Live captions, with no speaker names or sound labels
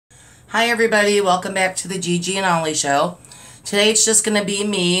Hi everybody, welcome back to the Gigi and Ollie show. Today it's just going to be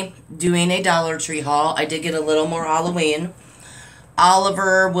me doing a Dollar Tree haul. I did get a little more Halloween.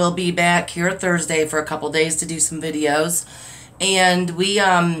 Oliver will be back here Thursday for a couple days to do some videos. And we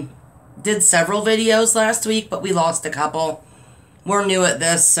did several videos last week, but we lost a couple. We're new at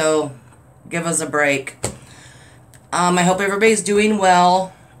this, so give us a break. I hope everybody's doing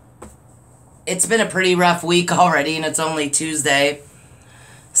well. It's been a pretty rough week already, and it's only Tuesday.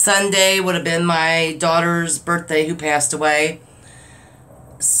 Sunday would have been my daughter's birthday who passed away.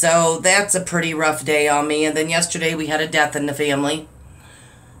 So that's a pretty rough day on me. And then yesterday we had a death in the family.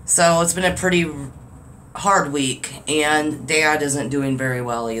 So it's been a pretty hard week. And Dad isn't doing very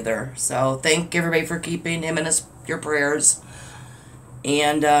well either. So thank everybody for keeping him in your prayers.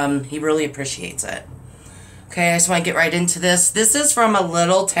 And he really appreciates it. Okay, I just want to get right into this. This is from a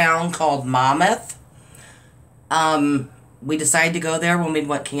little town called Monmouth. We decided to go there when we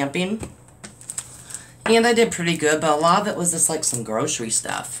went camping. And I did pretty good, but a lot of it was just like some grocery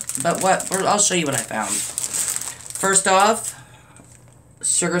stuff. But I'll show you what I found. First off,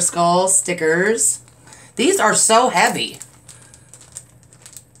 Sugar Skull stickers. These are so heavy.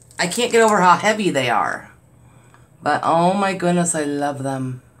 I can't get over how heavy they are. But oh my goodness, I love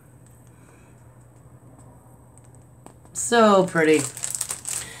them. So pretty.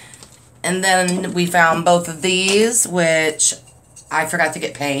 And then we found both of these, which I forgot to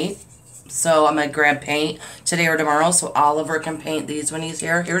get paint. So I'm going to grab paint today or tomorrow so Oliver can paint these when he's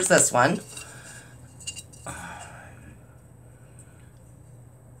here. Here's this one.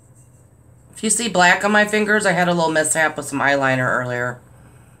 If you see black on my fingers, I had a little mishap with some eyeliner earlier.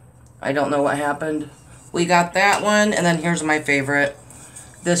 I don't know what happened. We got that one, and then here's my favorite.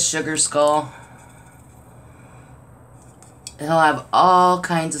 This Sugar Skull. He'll have all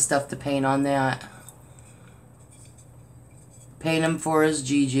kinds of stuff to paint on that. Paint him for his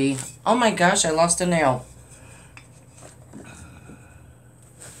Gigi. Oh my gosh, I lost a nail.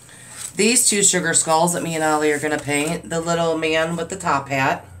 These two Sugar Skulls that me and Ollie are going to paint. The little man with the top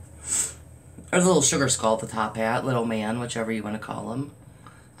hat. Or the little Sugar Skull with the top hat. Little man, whichever you want to call him.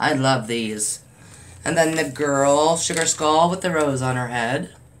 I love these. And then the girl, Sugar Skull with the rose on her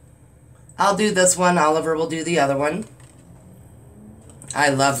head. I'll do this one. Oliver will do the other one. I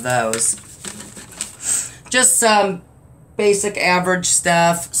love those. Just some basic average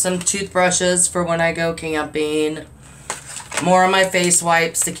stuff. Some toothbrushes for when I go camping. More of my face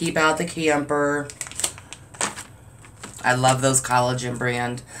wipes to keep out the camper. I love those collagen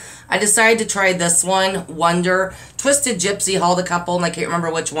brand. I decided to try this one, Wonder. Twisted Gypsy hauled a couple, and I can't remember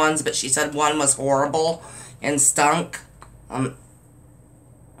which ones, but she said one was horrible and stunk.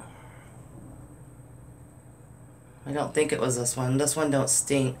 I don't think it was this one. This one don't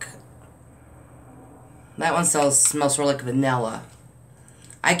stink. That one smells more like vanilla.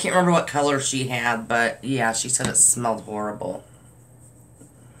 I can't remember what color she had, but yeah, she said it smelled horrible.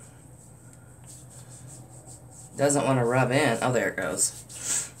 Doesn't want to rub in. Oh, there it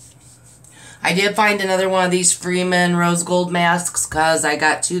goes. I did find another one of these Freeman rose gold masks because I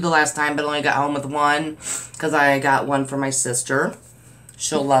got two the last time, but only got home with one because I got one for my sister.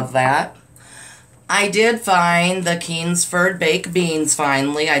 She'll love that. I did find the Kingsford baked beans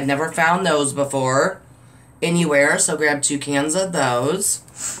finally. I'd never found those before anywhere, so grab 2 cans of those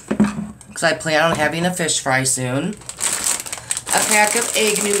because I plan on having a fish fry soon. A pack of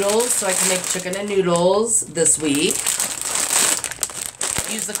egg noodles so I can make chicken and noodles this week.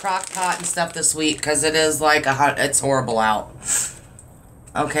 Use the crock pot and stuff this week because it is like it's horrible out.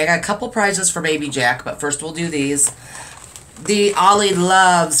 Okay, I got a couple prizes for Baby Jack, but first we'll do these. Ollie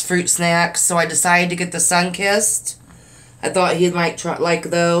loves fruit snacks, so I decided to get the Sunkissed. I thought he might like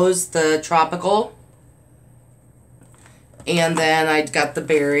those, the tropical. And then I got the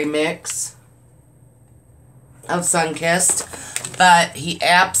berry mix of Sunkissed. But he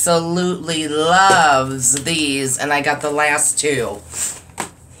absolutely loves these, and I got the last 2.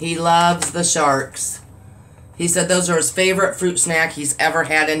 He loves the sharks. He said those are his favorite fruit snack he's ever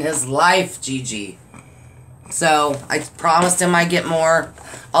had in his life, Gigi. So, I promised him I'd get more.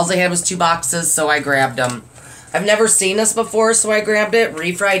 All I had was 2 boxes, so I grabbed them. I've never seen this before, so I grabbed it.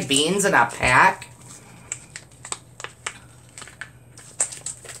 Refried beans in a pack.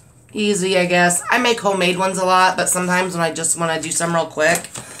 Easy, I guess. I make homemade ones a lot, but sometimes when I just want to do some real quick,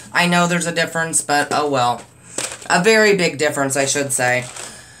 I know there's a difference, but oh well. A very big difference, I should say.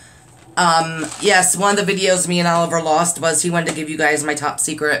 Yes, one of the videos me and Oliver lost was he wanted to give you guys my top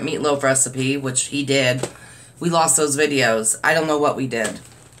secret meatloaf recipe, which he did. We lost those videos. I don't know what we did.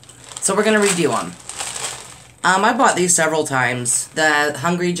 So we're going to redo them. I bought these several times. The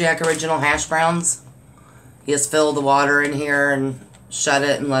Hungry Jack Original Hash Browns. You just fill the water in here and shut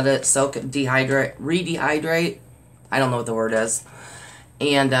it and let it soak, dehydrate, re-dehydrate. I don't know what the word is.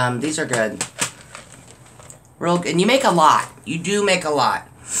 And these are good. Real good. And you make a lot. You do make a lot.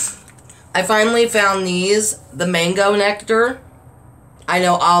 I finally found these, the mango nectar. I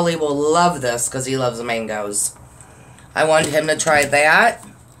know Ollie will love this because he loves mangoes. I wanted him to try that.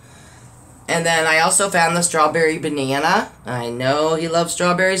 And then I also found the strawberry banana. I know he loves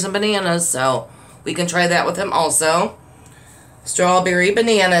strawberries and bananas, so we can try that with him also. Strawberry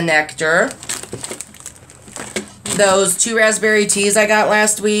banana nectar. Those 2 raspberry teas I got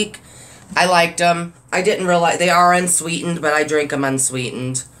last week, I liked them. I didn't realize they are unsweetened, but I drink them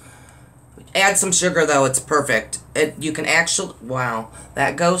unsweetened. Add some sugar though, it's perfect. You can actually, wow,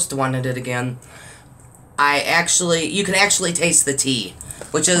 that ghost wanted it again. You can actually taste the tea,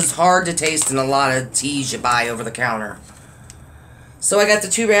 which is hard to taste in a lot of teas you buy over the counter. So I got the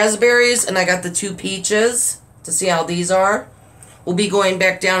 2 raspberries and I got the 2 peaches to see how these are. We'll be going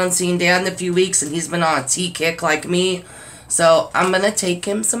back down and seeing Dad in a few weeks, and he's been on a tea kick like me. So I'm going to take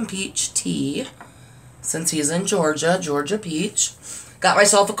him some peach tea since he's in Georgia, Georgia peach. Got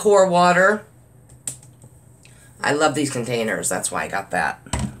myself a core water. I love these containers, that's why I got that.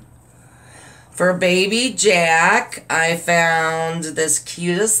 For baby Jack, I found this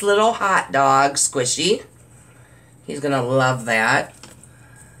cutest little hot dog squishy. He's going to love that.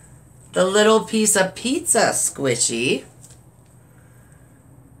 The little piece of pizza squishy.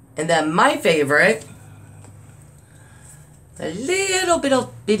 And then my favorite, a little bit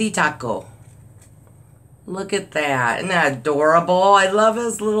of bitty taco. Look at that. Isn't that adorable? I love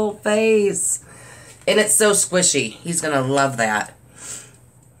his little face. And it's so squishy. He's going to love that.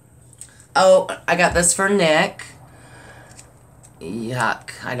 Oh, I got this for Nick.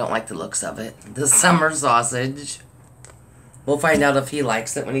 Yuck. I don't like the looks of it. The summer sausage. We'll find out if he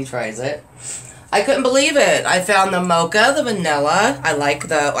likes it when he tries it. I couldn't believe it. I found the mocha, the vanilla.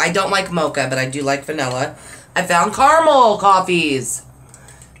 I don't like mocha, but I do like vanilla. I found caramel coffees.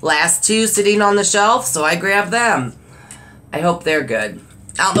 Last 2 sitting on the shelf, so I grabbed them. I hope they're good.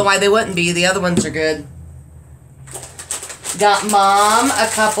 I don't know why they wouldn't be. The other ones are good. Got Mom a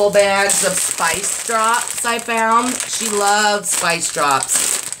couple bags of spice drops I found. She loves spice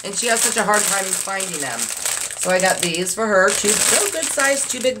drops. And she has such a hard time finding them. So I got these for her. 2 good size,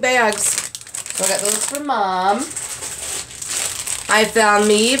 2 big bags. So I got those for Mom. I found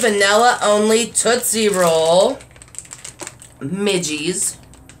me vanilla only Tootsie Roll midgies.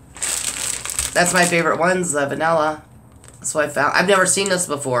 That's my favorite ones, the vanilla. That's what I found. I've never seen this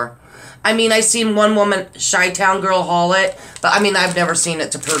before. I mean, I've seen one woman, Chi-Town girl, haul it. But, I mean, I've never seen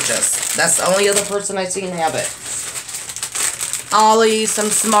it to purchase. That's the only other person I've seen have it. Ollie, some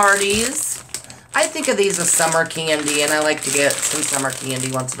Smarties. I think of these as summer candy, and I like to get some summer candy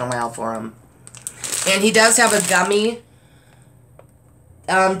once in a while for him. And he does have a gummy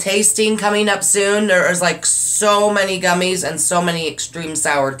tasting coming up soon. There is like so many gummies and so many extreme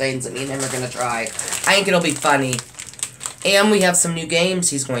sour things that me and him are going to try. I think it'll be funny. And we have some new games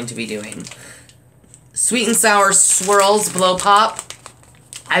he's going to be doing. Sweet and sour swirls blow pop.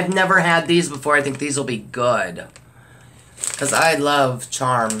 I've never had these before. I think these will be good. Because I love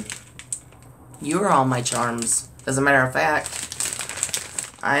charm. You are all my charms. As a matter of fact,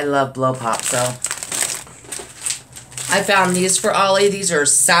 I love blow pop, so I found these for Ollie. These are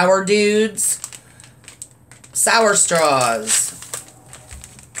Sour Dudes. Sour Straws.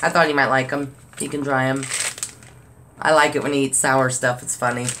 I thought he might like them. He can try them. I like it when he eats sour stuff. It's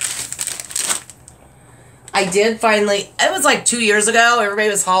funny. I did finally, it was like 2 years ago, everybody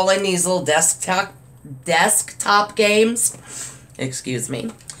was hauling these little desktop games. Excuse me.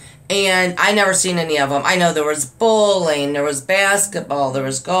 And I never seen any of them. I know there was bowling, there was basketball, there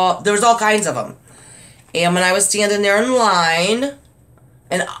was golf, there was all kinds of them. And when I was standing there in line,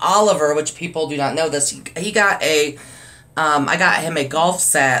 and Oliver, which people do not know this, he got a, I got him a golf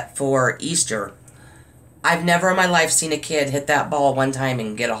set for Easter. I've never in my life seen a kid hit that ball one time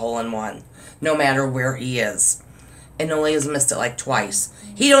and get a hole-in-one, no matter where he is. And only has missed it like twice.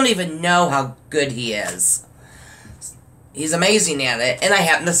 He don't even know how good he is. He's amazing at it. And I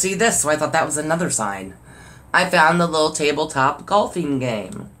happened to see this, so I thought that was another sign. I found the little tabletop golfing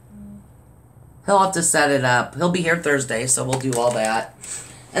game. He'll have to set it up. He'll be here Thursday, so we'll do all that.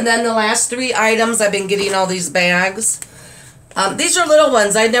 And then the last 3 items, I've been getting all these bags. These are little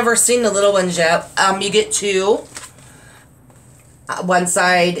ones. I've never seen the little ones yet. You get 2. One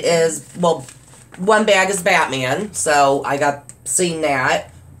side is, well, one bag is Batman, so I got seen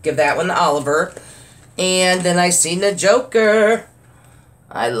that. Give that one to Oliver. And then I seen the Joker.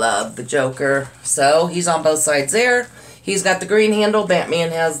 I love the Joker. So he's on both sides there. He's got the green handle.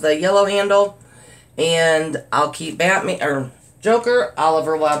 Batman has the yellow handle. And I'll keep Batman, or Joker,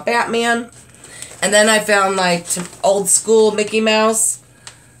 Oliver Wilde Batman. And then I found like old school Mickey Mouse.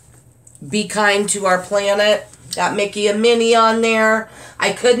 Be Kind to Our Planet. Got Mickey and Minnie on there.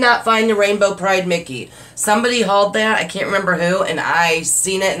 I could not find the Rainbow Pride Mickey. Somebody hauled that, I can't remember who, and I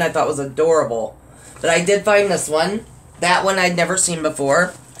seen it and I thought it was adorable. But I did find this one. That one I'd never seen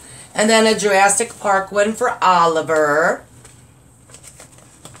before. And then a Jurassic Park one for Oliver.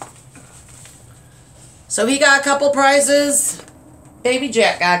 So he got a couple prizes. Baby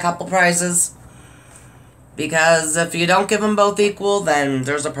Jack got a couple prizes. Because if you don't give them both equal, then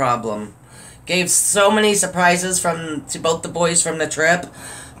there's a problem. Gave so many surprises to both the boys from the trip.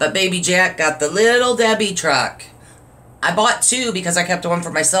 But Baby Jack got the Little Debbie truck. I bought two because I kept one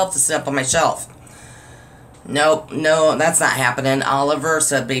for myself to sit up on my shelf. Nope, no, that's not happening. Oliver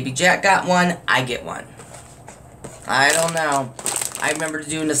said Baby Jack got one, I get one. I don't know. I remember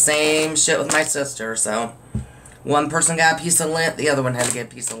doing the same shit with my sister, so. One person got a piece of lint, the other one had to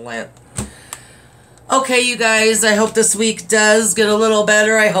get a piece of lint. Okay, you guys, I hope this week does get a little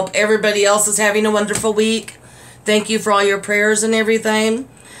better. I hope everybody else is having a wonderful week. Thank you for all your prayers and everything.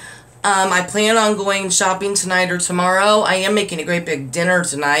 I plan on going shopping tonight or tomorrow. I am making a great big dinner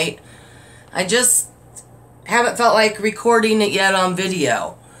tonight. I just haven't felt like recording it yet on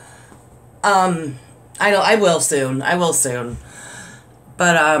video. I will soon. I will soon.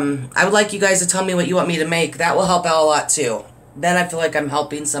 But I would like you guys to tell me what you want me to make. That will help out a lot too. Then I feel like I'm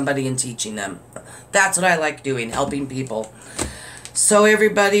helping somebody and teaching them. That's what I like doing, helping people. So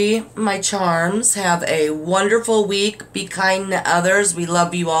everybody, my charms, have a wonderful week. Be kind to others. We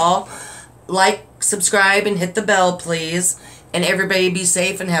love you all. Like, subscribe, and hit the bell, please. And everybody be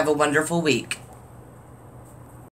safe and have a wonderful week.